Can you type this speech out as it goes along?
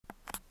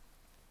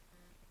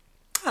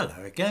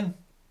Hello again.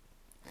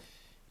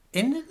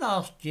 In the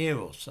last year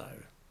or so,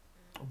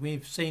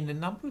 we've seen a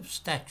number of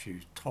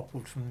statues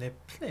toppled from their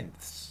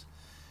plinths.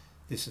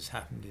 This has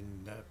happened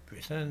in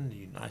Britain, the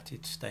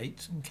United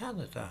States and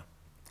Canada.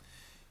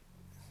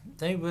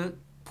 They were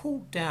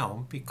pulled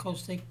down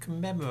because they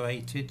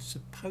commemorated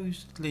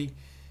supposedly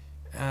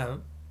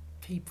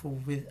people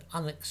with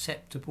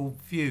unacceptable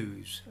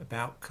views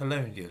about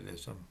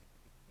colonialism.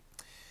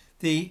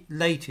 The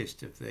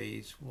latest of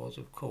these was,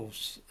 of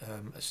course,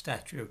 a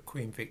statue of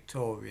Queen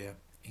Victoria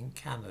in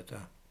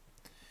Canada.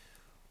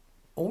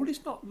 All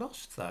is not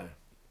lost, though,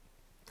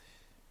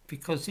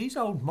 because these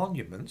old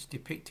monuments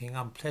depicting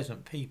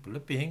unpleasant people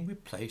are being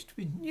replaced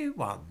with new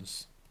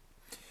ones,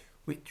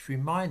 which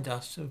remind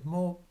us of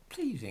more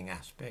pleasing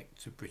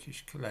aspects of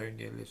British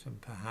colonialism,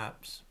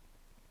 perhaps.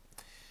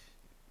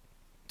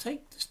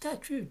 Take the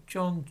statue of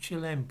John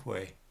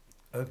Chilembwe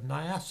of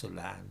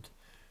Nyasaland,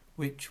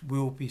 which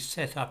will be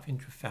set up in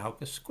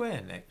Trafalgar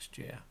Square next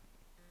year.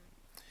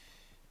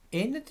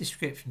 In the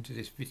description to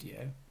this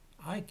video,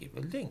 I give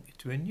a link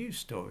to a news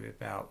story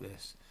about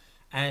this,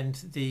 and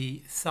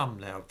the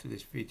thumbnail to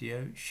this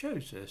video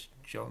shows us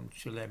John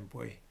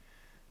Chilembwe,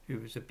 who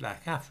was a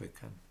black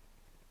African.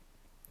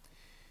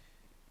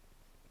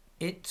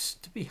 It's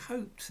to be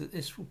hoped that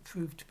this will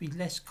prove to be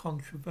less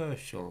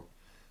controversial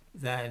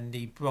than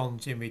the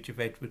bronze image of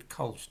Edward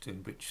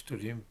Colston, which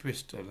stood in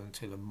Bristol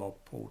until a mob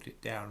pulled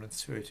it down and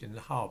threw it in the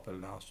harbour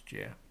last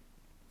year.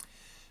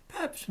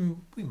 Perhaps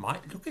we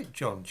might look at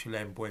John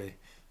Chilembwe,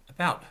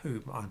 about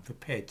whom I'm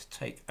prepared to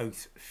take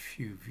oath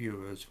few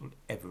viewers will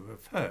ever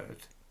have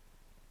heard.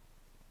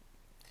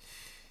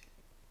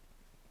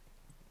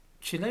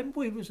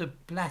 Chilembwe was a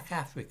black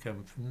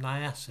African from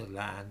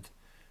Nyasaland,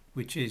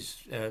 which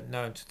is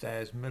known today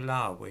as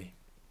Malawi.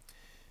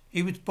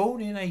 He was born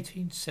in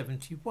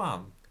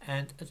 1871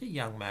 and as a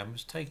young man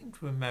was taken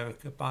to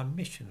America by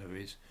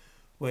missionaries,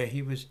 where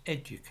he was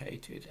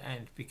educated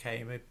and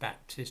became a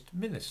Baptist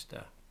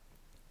minister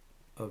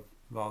of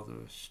rather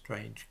a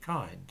strange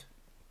kind.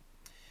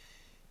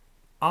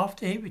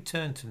 After he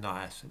returned to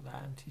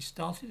Nyasaland, he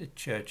started a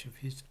church of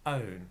his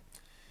own,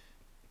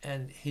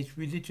 and his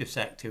religious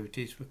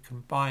activities were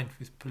combined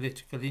with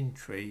political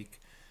intrigue,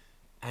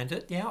 and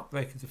at the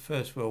outbreak of the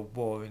First World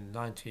War in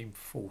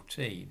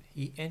 1914,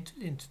 he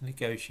entered into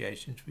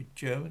negotiations with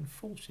German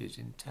forces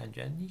in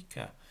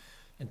Tanganyika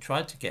and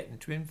tried to get them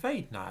to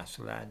invade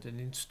Nyasaland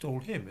and install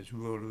him as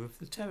ruler of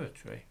the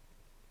territory.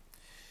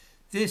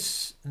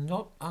 This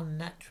not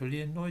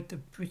unnaturally annoyed the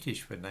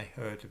British when they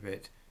heard of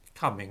it,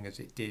 coming as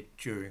it did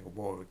during a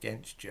war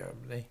against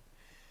Germany.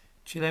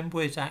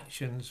 Chilembwe's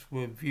actions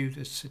were viewed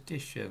as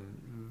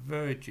sedition,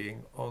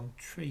 verging on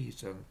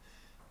treason,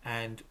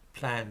 and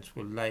plans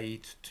were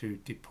laid to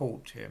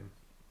deport him.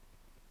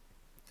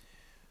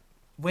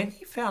 When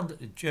he found that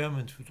the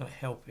Germans would not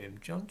help him,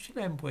 John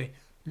Chilembwe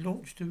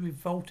launched a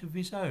revolt of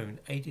his own,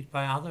 aided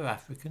by other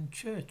African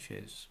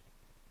churches.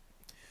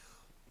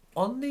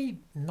 On the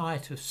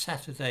night of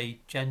Saturday,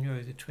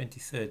 January the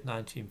 23rd,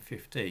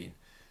 1915,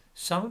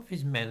 some of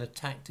his men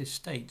attacked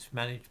estates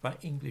managed by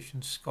English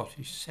and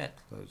Scottish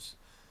settlers.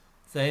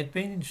 They had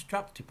been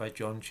instructed by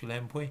John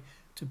Chilembwe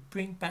to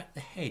bring back the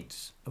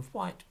heads of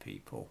white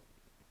people.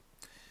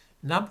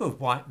 A number of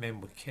white men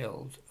were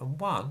killed, and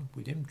one,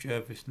 William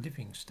Jervis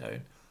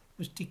Livingstone,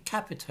 was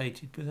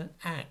decapitated with an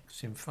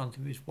axe in front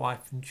of his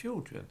wife and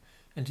children,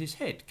 and his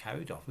head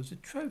carried off as a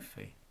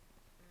trophy.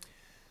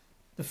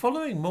 The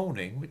following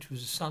morning, which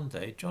was a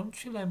Sunday, John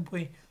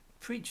Chilembwe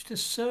preached a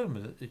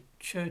sermon at the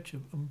church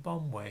of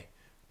Mbomwe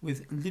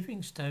with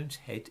Livingstone's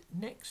head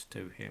next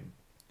to him,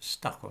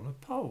 stuck on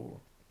a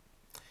pole.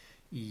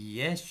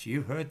 Yes,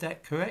 you heard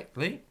that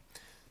correctly.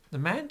 The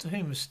man to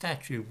whom the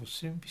statue will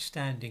soon be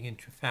standing in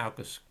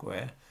Trafalgar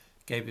Square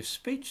gave a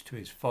speech to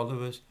his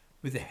followers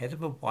with the head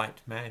of a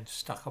white man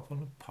stuck up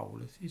on a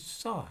pole at his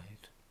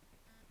side.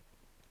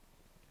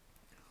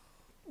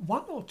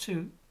 One or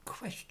two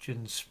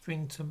questions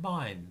spring to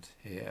mind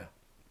here.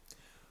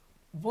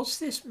 Was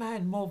this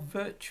man more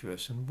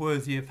virtuous and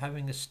worthy of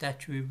having a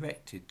statue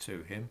erected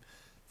to him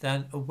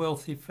than a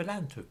wealthy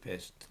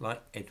philanthropist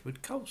like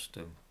Edward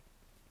Colston?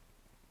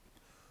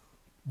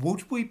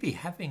 Would we be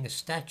having a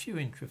statue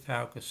in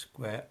Trafalgar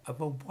Square of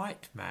a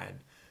white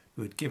man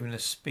who had given a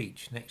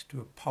speech next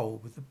to a pole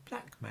with a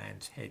black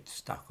man's head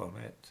stuck on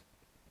it?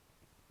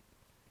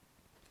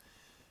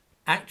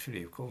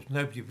 Actually, of course,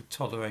 nobody would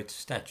tolerate a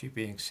statue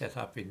being set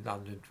up in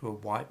London to a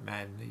white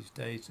man these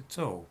days at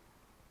all.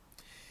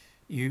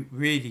 You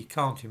really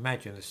can't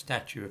imagine a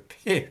statue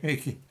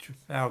appearing in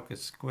Trafalgar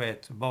Square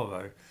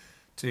tomorrow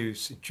to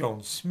Sir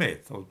John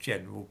Smith or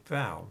General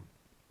Brown.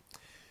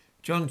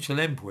 John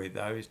Chilembwe,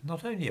 though, is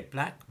not only a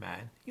black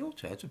man, he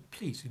also has a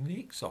pleasingly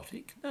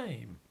exotic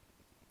name.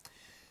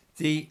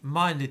 The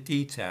minor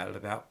detail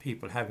about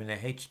people having their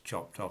heads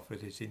chopped off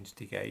at his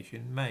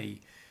instigation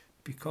may,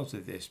 because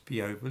of this, be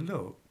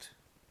overlooked.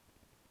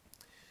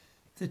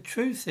 The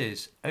truth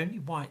is, only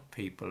white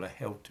people are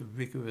held to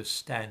rigorous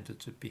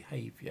standards of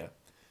behaviour,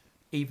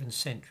 even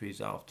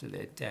centuries after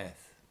their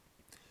death.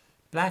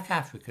 Black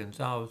Africans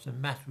are, as a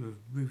matter of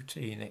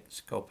routine,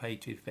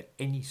 exculpated for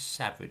any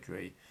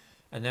savagery,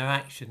 and their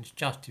actions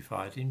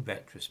justified in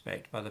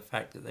retrospect by the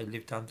fact that they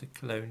lived under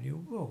colonial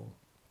rule.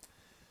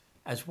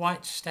 As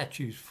white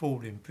statues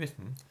fall in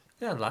Britain,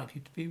 they are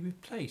likely to be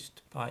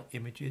replaced by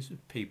images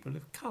of people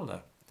of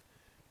colour,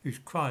 whose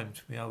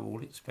crimes we are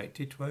all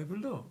expected to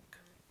overlook.